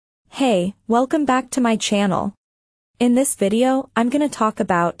Hey, welcome back to my channel. In this video, I'm gonna talk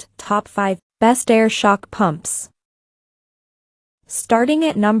about top 5 best air shock pumps. Starting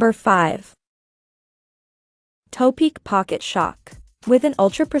at number 5. Topeak Pocket Shock. With an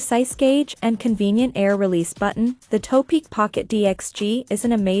ultra-precise gauge and convenient air release button, the Topeak Pocket DXG is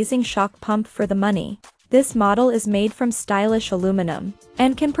an amazing shock pump for the money. This model is made from stylish aluminum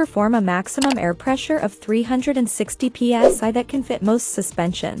and can perform a maximum air pressure of 360 psi that can fit most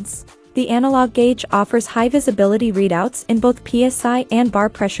suspensions. The analog gauge offers high visibility readouts in both psi and bar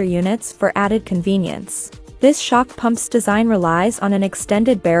pressure units for added convenience. This shock pump's design relies on an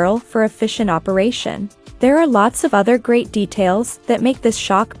extended barrel for efficient operation. There are lots of other great details that make this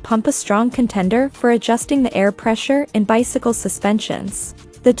shock pump a strong contender for adjusting the air pressure in bicycle suspensions.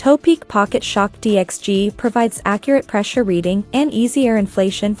 The Topeak Pocket Shock DXG provides accurate pressure reading and easy air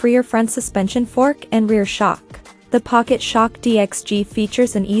inflation for your front suspension fork and rear shock. The Pocket Shock DXG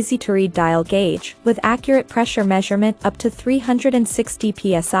features an easy-to-read dial gauge with accurate pressure measurement up to 360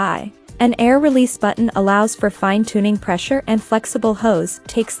 psi. An air release button allows for fine-tuning pressure, and flexible hose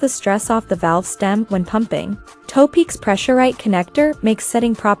takes the stress off the valve stem when pumping. Topeak's PressureRite connector makes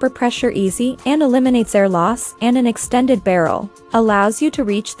setting proper pressure easy and eliminates air loss, and an extended barrel allows you to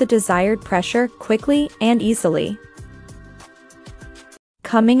reach the desired pressure quickly and easily.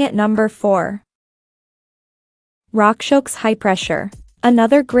 Coming at number 4. RockShox High Pressure.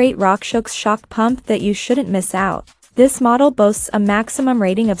 Another great RockShox shock pump that you shouldn't miss out. This model boasts a maximum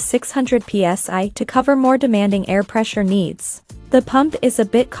rating of 600 psi to cover more demanding air pressure needs. The pump is a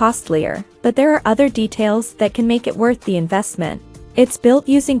bit costlier, but there are other details that can make it worth the investment. It's built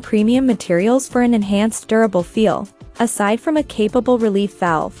using premium materials for an enhanced durable feel. Aside from a capable relief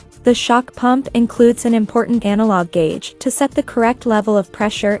valve, the shock pump includes an important analog gauge to set the correct level of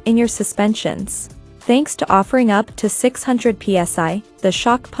pressure in your suspensions. Thanks to offering up to 600 psi, the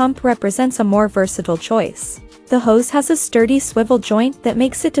shock pump represents a more versatile choice. The hose has a sturdy swivel joint that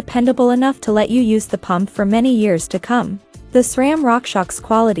makes it dependable enough to let you use the pump for many years to come. The SRAM RockShox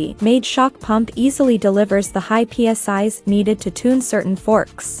quality-made shock pump easily delivers the high PSIs needed to tune certain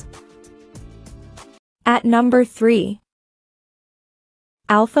forks. At number 3.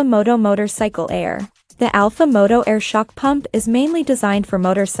 Alpha Moto Motorcycle Air. The Alpha Moto Air shock pump is mainly designed for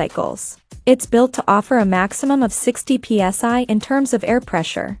motorcycles. It's built to offer a maximum of 60 psi in terms of air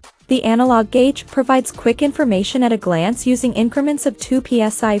pressure. The analog gauge provides quick information at a glance using increments of 2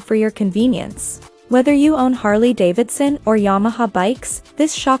 psi for your convenience. Whether you own Harley-Davidson or Yamaha bikes,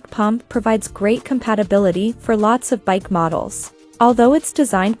 this shock pump provides great compatibility for lots of bike models. Although it's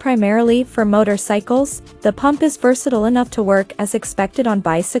designed primarily for motorcycles, the pump is versatile enough to work as expected on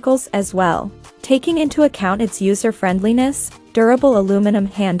bicycles as well. Taking into account its user-friendliness, durable aluminum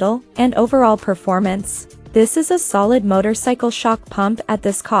handle, and overall performance, this is a solid motorcycle shock pump at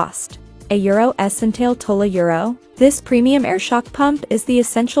this cost. A Euro Essentail Tola Euro. This premium air shock pump is the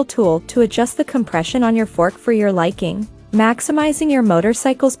essential tool to adjust the compression on your fork for your liking, maximizing your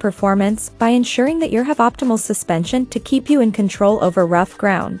motorcycle's performance by ensuring that you have optimal suspension to keep you in control over rough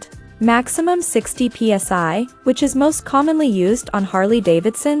ground. Maximum 60 psi, which is most commonly used on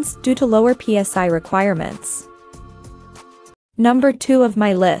Harley-Davidsons due to lower psi requirements. Number 2 of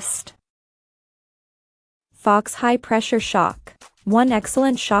my list. Fox High Pressure Shock. One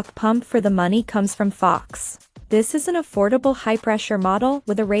excellent shock pump for the money comes from Fox. This is an affordable high-pressure model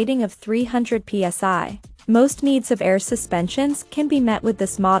with a rating of 300 psi. Most needs of air suspensions can be met with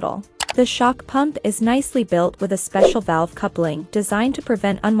this model. The shock pump is nicely built with a special valve coupling designed to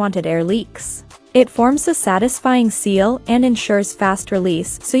prevent unwanted air leaks. It forms a satisfying seal and ensures fast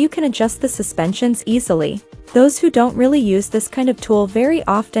release so you can adjust the suspensions easily. Those who don't really use this kind of tool very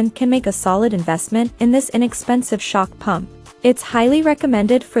often can make a solid investment in this inexpensive shock pump. It's highly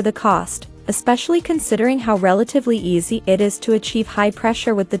recommended for the cost, especially considering how relatively easy it is to achieve high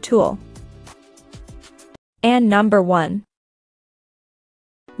pressure with the tool. And number 1.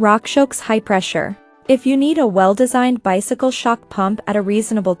 RockShox High Pressure. If you need a well-designed bicycle shock pump at a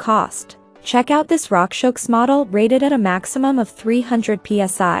reasonable cost, check out this RockShox model rated at a maximum of 300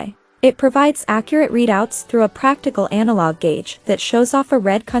 psi. It provides accurate readouts through a practical analog gauge that shows off a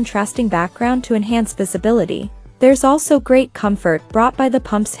red contrasting background to enhance visibility. There's also great comfort brought by the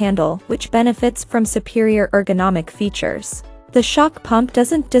pump's handle, which benefits from superior ergonomic features. The shock pump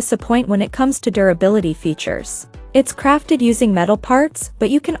doesn't disappoint when it comes to durability features. It's crafted using metal parts, but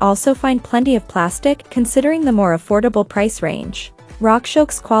you can also find plenty of plastic considering the more affordable price range.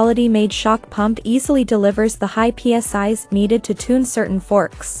 RockShox quality-made shock pump easily delivers the high PSIs needed to tune certain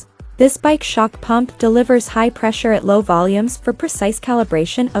forks. This bike shock pump delivers high pressure at low volumes for precise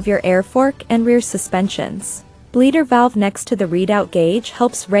calibration of your air fork and rear suspensions. Bleeder valve next to the readout gauge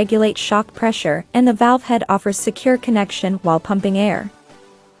helps regulate shock pressure, and the valve head offers secure connection while pumping air.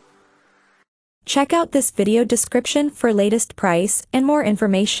 Check out this video description for latest price and more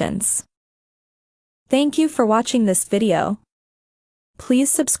informations. Thank you for watching this video. Please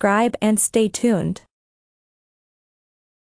subscribe and stay tuned.